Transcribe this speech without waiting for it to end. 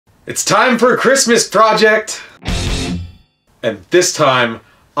It's time for a Christmas project! And this time,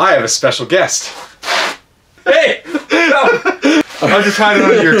 I have a special guest. Hey! No. I'm just hiding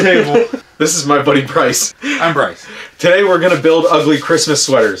under your table. This is my buddy Bryce. I'm Bryce. Today we're gonna build ugly Christmas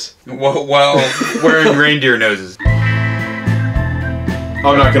sweaters. While wearing reindeer noses.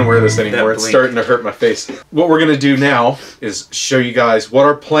 I'm not gonna wear this anymore, it's starting to hurt my face. What we're gonna do now is show you guys what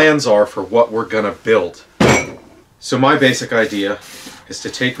our plans are for what we're gonna build. So my basic idea is to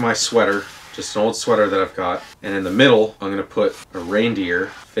take my sweater, just an old sweater that I've got, and in the middle I'm gonna put a reindeer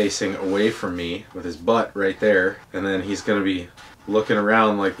facing away from me with his butt right there, and then he's gonna be looking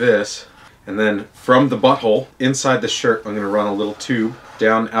around like this, and then from the butthole inside the shirt I'm gonna run a little tube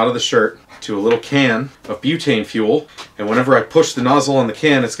down out of the shirt to a little can of butane fuel, and whenever I push the nozzle on the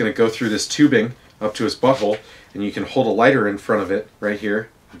can it's gonna go through this tubing up to his butthole, and you can hold a lighter in front of it right here.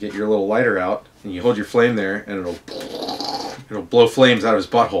 You get your little lighter out and you hold your flame there and it'll blow flames out of his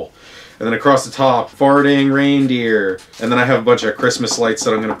butthole. And then across the top, farting reindeer. And then I have a bunch of Christmas lights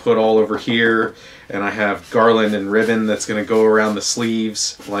that I'm going to put all over here. And I have garland and ribbon that's going to go around the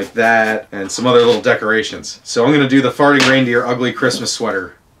sleeves like that. And some other little decorations. So I'm going to do the farting reindeer ugly Christmas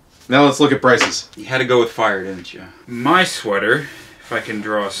sweater. Now let's look at Bryce's. You had to go with fire, didn't you? My sweater, if I can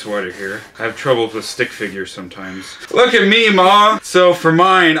draw a sweater here. I have troubles with stick figures sometimes. Look at me, Ma! So for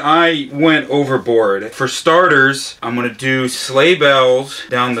mine, I went overboard. For starters, I'm gonna do sleigh bells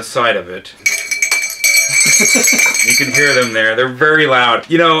down the side of it. You can hear them there. They're very loud.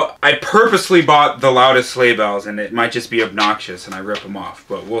 You know, I purposely bought the loudest sleigh bells, and it might just be obnoxious and I rip them off,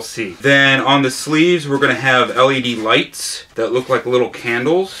 but we'll see. Then on the sleeves, we're gonna have LED lights that look like little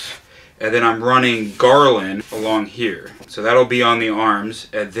candles. And then I'm running garland along here. So that'll be on the arms.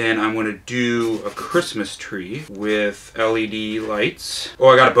 And then I'm gonna do a Christmas tree with LED lights. Oh,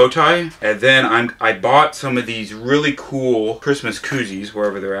 I got a bow tie. And then I bought some of these really cool Christmas koozies,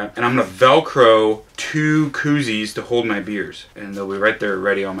 wherever they're at. And I'm gonna Velcro 2 koozies to hold my beers. And they'll be right there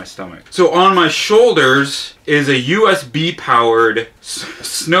ready on my stomach. So on my shoulders is a USB powered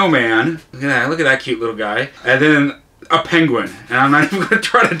snowman. Look at that cute little guy. And then a penguin, and I'm not even going to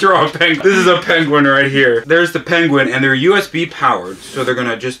try to draw a penguin. This is a penguin right here. There's the penguin, and they're USB powered, so they're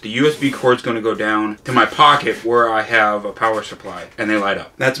gonna the USB cord's gonna go down to my pocket where I have a power supply, and they light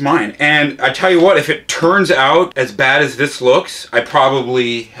up. That's mine. And I tell you what, if it turns out as bad as this looks, I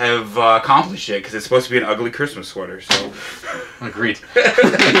probably have accomplished it, because it's supposed to be an ugly Christmas sweater, so. Agreed.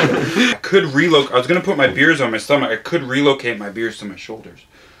 I could relocate, I was gonna put my beers on my stomach, I could relocate my beers to my shoulders.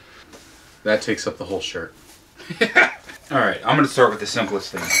 That takes up the whole shirt. Alright, I'm going to start with the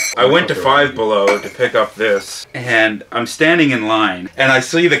simplest thing. I went to Five Below to pick up this, and I'm standing in line, and I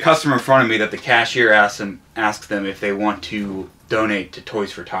see the customer in front of me that the cashier asks them if they want to donate to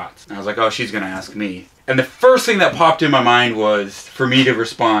Toys for Tots. And I was like, oh, she's going to ask me. And the first thing that popped in my mind was for me to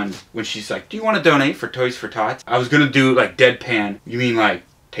respond when she's like, do you want to donate for Toys for Tots? I was going to do like deadpan, you mean like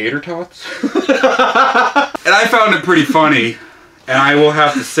tater tots? And I found it pretty funny. And I will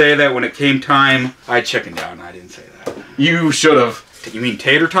have to say that when it came time, I chickened out and I didn't say that. You should have. You mean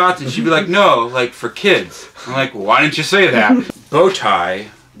tater tots? And she'd be like, no, like for kids. I'm like, well, why didn't you say that? Bow tie,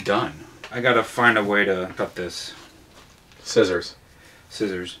 done. I gotta find a way to cut this. Scissors.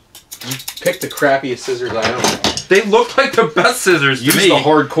 Scissors. You picked the crappiest scissors I own. They look like the best scissors to me. Use the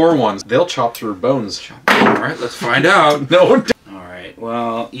hardcore ones. They'll chop through bones. Alright, let's find out. No. Alright,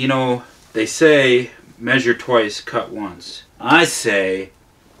 well, you know, they say measure twice, cut once. I say,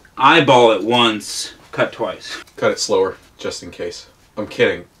 eyeball it once, cut twice. Cut it slower, just in case. I'm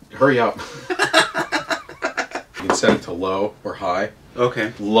kidding. Hurry up. You can set it to low or high.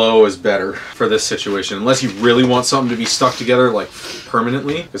 Okay. Low is better for this situation, unless you really want something to be stuck together, like,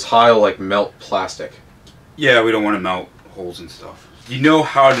 permanently, because high will, like, melt plastic. Yeah, we don't want to melt holes and stuff. You know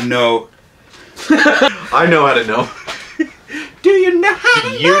how to know. I know how to know. Do you know how to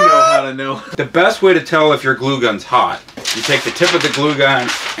know? You know how to know. The best way to tell if your glue gun's hot, you take the tip of the glue gun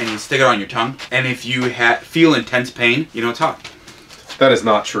and you stick it on your tongue. And if you feel intense pain, you know it's hot. That is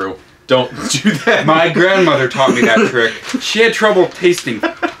not true. Don't do that. My grandmother taught me that trick. She had trouble tasting.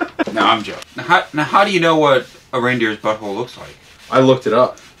 No, I'm joking. Now, how do you know what a reindeer's butthole looks like? I looked it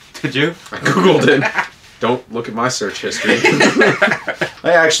up. Did you? I Googled it. Don't look at my search history.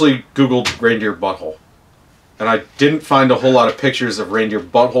 I actually Googled reindeer butthole. And I didn't find a whole lot of pictures of reindeer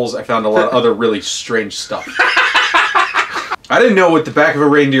buttholes. I found a lot of other really strange stuff. I didn't know what the back of a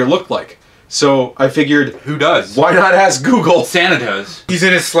reindeer looked like. So I figured, who does? Why not ask Google? Santa does. He's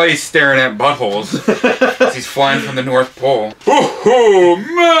in his sleigh staring at buttholes. He's flying from the North Pole. Oh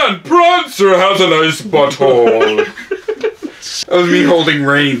man, Prancer has a nice butthole. That was me holding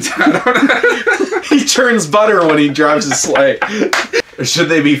reins. He turns butter when he drives his sleigh. Or should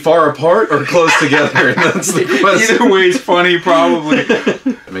they be far apart or close together? And that's the question. Either way is funny, probably.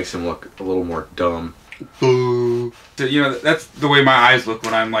 It makes him look a little more dumb. Boo. So, you know, that's the way my eyes look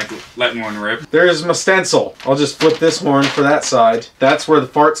when I'm like letting one rip. There's my stencil. I'll just flip this horn for that side. That's where the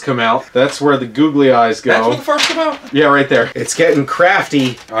farts come out. That's where the googly eyes go. That's where the farts come out? Yeah, right there. It's getting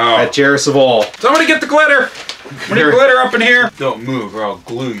crafty at JAIRUS of all. Somebody get the glitter! We need glitter up in here! Don't move or I'll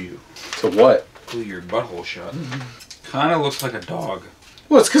glue you. To what? Glue your butthole shut. Kinda looks like a dog.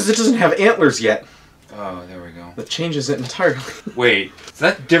 Well, it's because it doesn't have antlers yet. Oh, there we go. That changes it entirely. Wait, is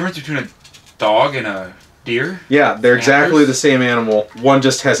that the difference between a dog and a deer? Yeah, they're exactly the same animal. One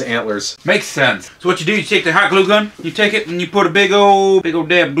just has antlers. Makes sense. So what you do, you take the hot glue gun, you take it and you put a big old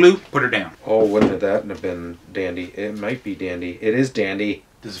dab of glue, put her down. Oh, wouldn't that have been dandy? It might be dandy. It is dandy.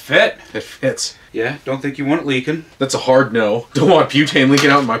 Does it fit? It fits. Yeah, don't think you want it leaking. That's a hard no. Don't want butane leaking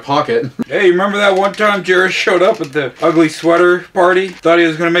out in my pocket. Hey, remember that one time JAIRUS showed up at the ugly sweater party? Thought he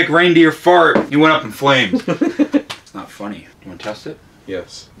was gonna make reindeer fart. He went up in flames. It's not funny. You wanna test it?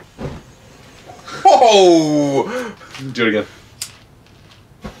 Yes. Oh! Do it again.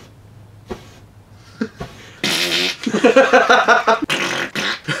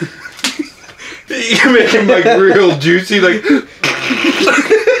 You make him like real juicy, like.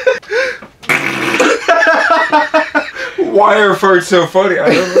 Why are farts so funny?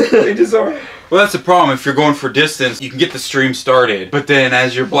 I don't know. They just are. Well, that's the problem. If you're going for distance, you can get the stream started, but then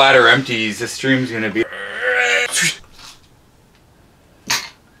as your bladder empties, the stream's gonna be.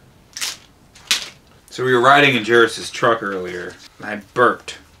 So we were riding in JAIRUS' truck earlier, and I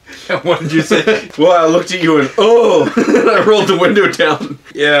burped. What did you say? Well, I looked at you and and I rolled the window down.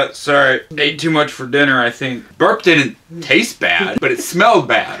 Yeah, sorry. Ate too much for dinner, I think. Burp didn't taste bad, but it smelled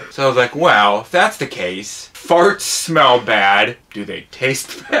bad. So I was like, well, if that's the case, farts smell bad. Do they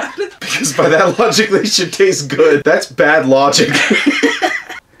taste bad? Because by that logic, they should taste good. That's bad logic.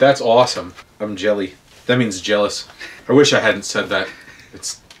 That's awesome. I'm jelly. That means jealous. I wish I hadn't said that.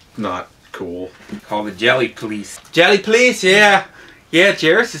 It's not cool. Call the jelly police. Jelly police, yeah. Yeah,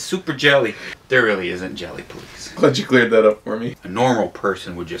 JAIRUS is super jelly. There really isn't jelly police. Glad you cleared that up for me. A normal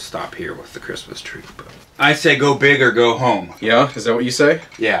person would just stop here with the Christmas tree, but I say go big or go home. Yeah? Is that what you say?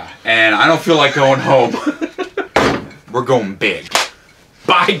 Yeah, and I don't feel like going home. We're going big.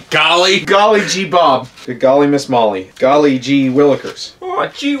 By golly. Golly gee Bob. Good golly Miss Molly. Golly gee Willikers. Oh,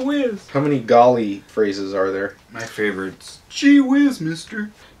 gee whiz. How many golly phrases are there? My favorite's gee whiz,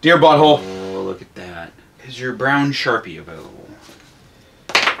 mister. Dear butthole. Oh, look at that. Is your brown Sharpie available?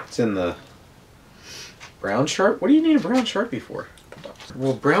 It's in the brown Sharp. What do you need a brown Sharpie for?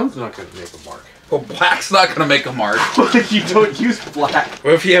 Well, brown's not going to make a mark. Well, black's not going to make a mark. You don't use black.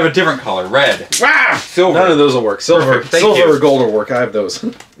 What if you have a different color? Red. Ah! Silver. None of those will work. Silver, Perfect. Thank silver you. or gold will work. I have those.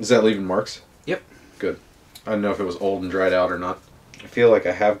 Is that leaving marks? Yep. Good. I don't know if it was old and dried out or not. I feel like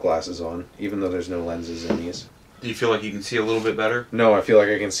I have glasses on, even though there's no lenses in these. Do you feel like you can see a little bit better? No, I feel like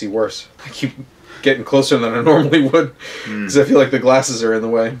I can see worse. I keep getting closer than I normally would, because I feel like the glasses are in the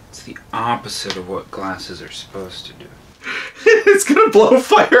way. It's the opposite of what glasses are supposed to do. It's gonna blow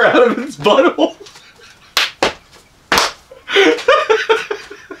fire out of its butthole.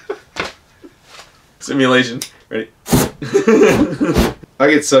 Simulation. Ready? I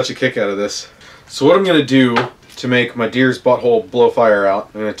get such a kick out of this. So what I'm gonna do to make my deer's butthole blow fire out,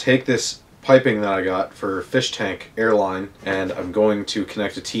 I'm gonna take this piping that I got for fish tank airline, and I'm going to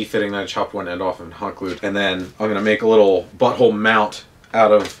connect a T-fitting that I chopped one end off and hot glued, and then I'm gonna make a little butthole mount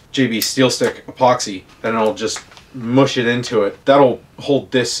out of JB steel stick epoxy, and I'll just mush it into it. That'll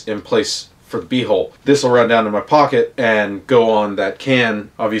hold this in place for the beehole. This will run down to my pocket and go on that can.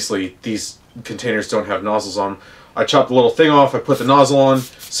 Obviously these containers don't have nozzles on. I chopped the little thing off, I put the nozzle on,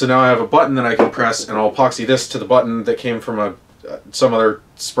 so now I have a button that I can press, and I'll epoxy this to the button that came from some other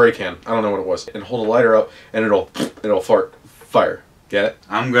spray can. I don't know what it was. And hold a lighter up, and it'll fart fire. Get it?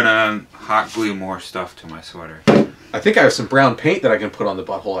 I'm gonna hot glue more stuff to my sweater. I think I have some brown paint that I can put on the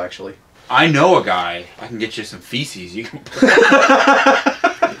butthole, actually. I know a guy. I can get you some feces. You can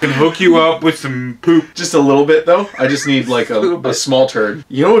hook you up with some poop. Just a little bit, though. I just need like a small turd.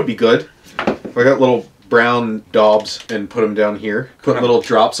 You know what would be good? If I got little brown daubs and put them down here. Put little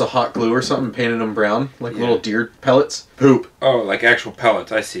drops of hot glue or something, painted them brown, like little deer pellets. Poop. Oh, like actual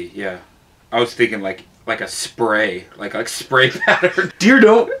pellets. I see. Yeah. I was thinking like a spray, like spray pattern. Deer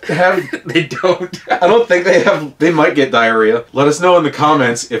don't have. They don't. I don't think they have. They might get diarrhea. Let us know in the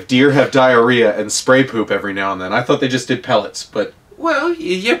comments if deer have diarrhea and spray poop every now and then. I thought they just did pellets, but. Well,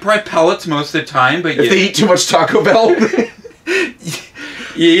 yeah, probably pellets most of the time, but if they eat too much Taco Bell.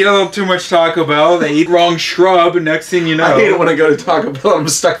 You eat a little too much Taco Bell, they eat wrong shrub, and next thing you know... I hate it when I go to Taco Bell and I'm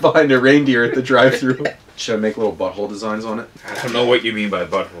stuck behind a reindeer at the drive-thru. Should I make little butthole designs on it? I don't know what you mean by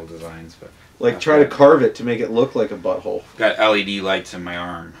butthole designs, but... Like, try to carve it to make it look like a butthole. Got LED lights in my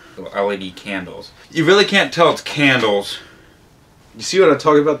arm. Little LED candles. You really can't tell it's candles. You see what I'm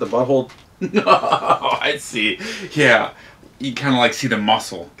talking about, the butthole? No, I see. Yeah, you kind of like see the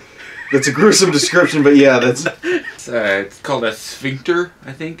muscle. That's a gruesome description, but yeah, that's... It's called a sphincter,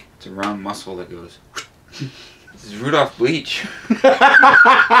 I think. It's a round muscle that goes... This is Rudolph Bleach.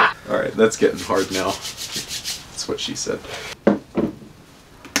 Alright, that's getting hard now. That's what she said.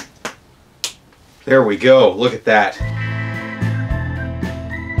 There we go. Look at that.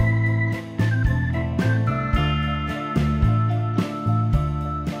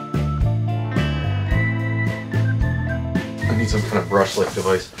 I need some kind of brush-like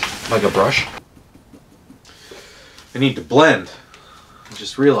device. Like a brush? I need to blend. I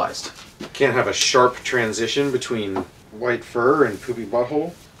just realized. Can't have a sharp transition between white fur and poopy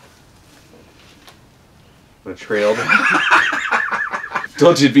butthole. I trailed.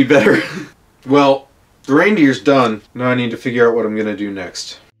 Told you it'd be better. Well, the reindeer's done. Now I need to figure out what I'm gonna do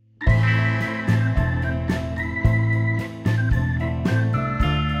next.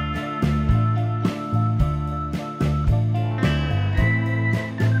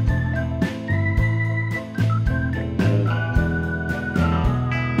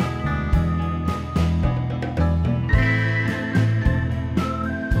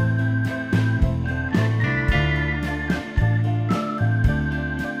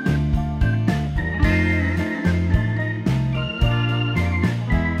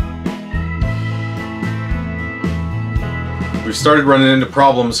 We've started running into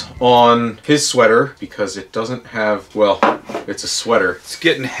problems on his sweater because it doesn't have, well, it's a sweater. It's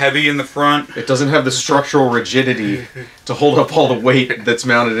getting heavy in the front. It doesn't have the structural rigidity to hold up all the weight that's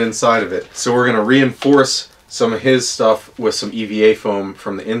mounted inside of it. So we're going to reinforce some of his stuff with some EVA foam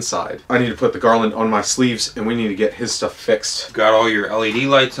from the inside. I need to put the garland on my sleeves and we need to get his stuff fixed. Got all your LED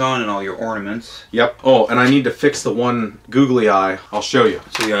lights on and all your ornaments. Yep. Oh, and I need to fix the one googly eye. I'll show you.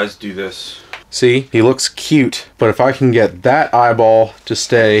 So you guys do this. See, he looks cute, but if I can get that eyeball to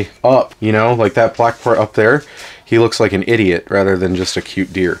stay up, you know, like that black part up there, he looks like an idiot rather than just a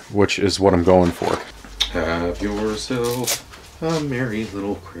cute deer, which is what I'm going for. Have yourself a merry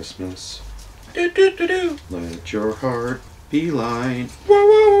little Christmas. Do-do-do-do. Let your heart be light. Whoa,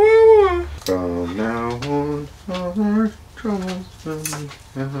 whoa, whoa, whoa. From now on, our troubles will be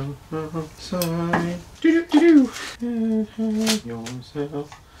outside. Do-do-do-do. Have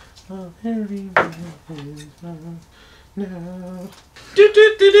yourself a merry Christmas now.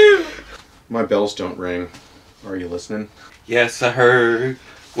 Do-do-do-do. My bells don't ring. Are you listening? Yes, I heard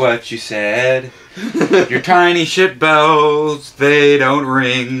what you said. Your tiny shit bells, they don't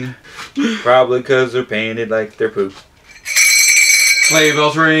ring. Probably because they're painted like they're poop. Sleigh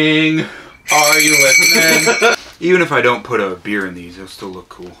bells ring. Are you listening? Even if I don't put a beer in these, it'll still look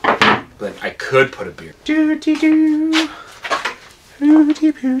cool. But I could put a beer. Doo-dee-doo.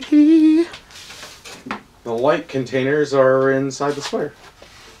 Hooty-pooty. The light containers are inside the sweater.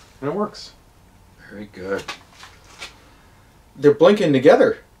 And it works. Very good. They're blinking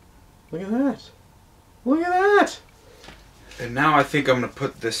together. Look at that. Look at that. And now I think I'm going to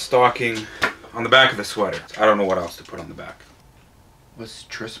put this stocking on the back of the sweater. I don't know what else to put on the back. What's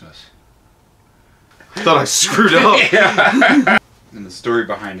Christmas? I thought I screwed up. Yeah. And the story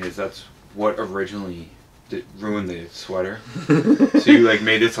behind it is that's what originally ruined the sweater. So you like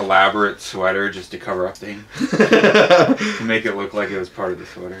made this elaborate sweater just to cover up things. To make it look like it was part of the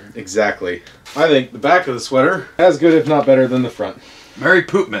sweater. Exactly. I think the back of the sweater as good if not better than the front. Merry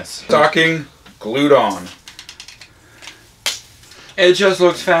Poopmas. Stocking glued on. It just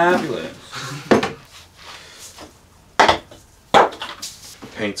looks fabulous.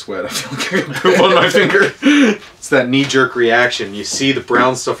 Paint's wet. I feel like I got poop on my finger. It's that knee-jerk reaction. You see the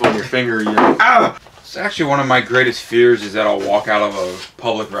brown stuff on your finger, you're like, ow! It's actually one of my greatest fears is that I'll walk out of a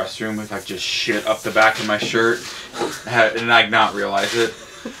public restroom with like just shit up the back of my shirt and like not realize it.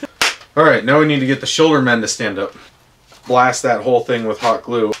 Alright, now we need to get the shoulder men to stand up. Blast that whole thing with hot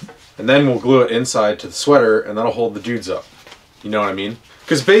glue. And then we'll glue it inside to the sweater and that'll hold the dudes up. You know what I mean?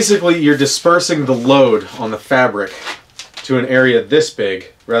 Because basically you're dispersing the load on the fabric to an area this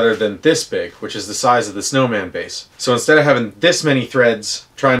big rather than this big, which is the size of the snowman base. So instead of having this many threads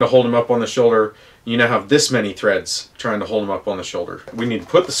trying to hold him up on the shoulder, you now have this many threads trying to hold him up on the shoulder. We need to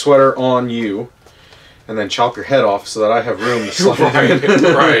put the sweater on you and then chop your head off so that I have room to slide it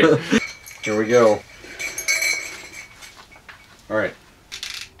in. Right. Here we go. Alright.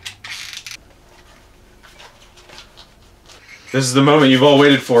 This is the moment you've all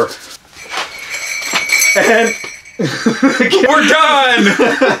waited for. And we're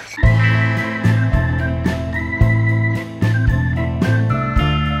done!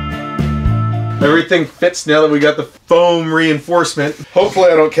 Everything fits now that we got the foam reinforcement. Hopefully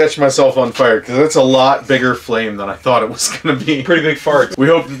I don't catch myself on fire, because that's a lot bigger flame than I thought it was going to be. Pretty big fart. We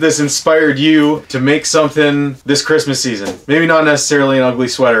hope that this inspired you to make something this Christmas season. Maybe not necessarily an ugly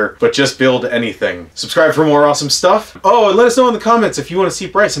sweater, but just build anything. Subscribe for more awesome stuff. Oh, and let us know in the comments if you want to see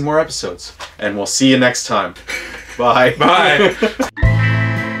Bryce in more episodes. And we'll see you next time. Bye. Bye.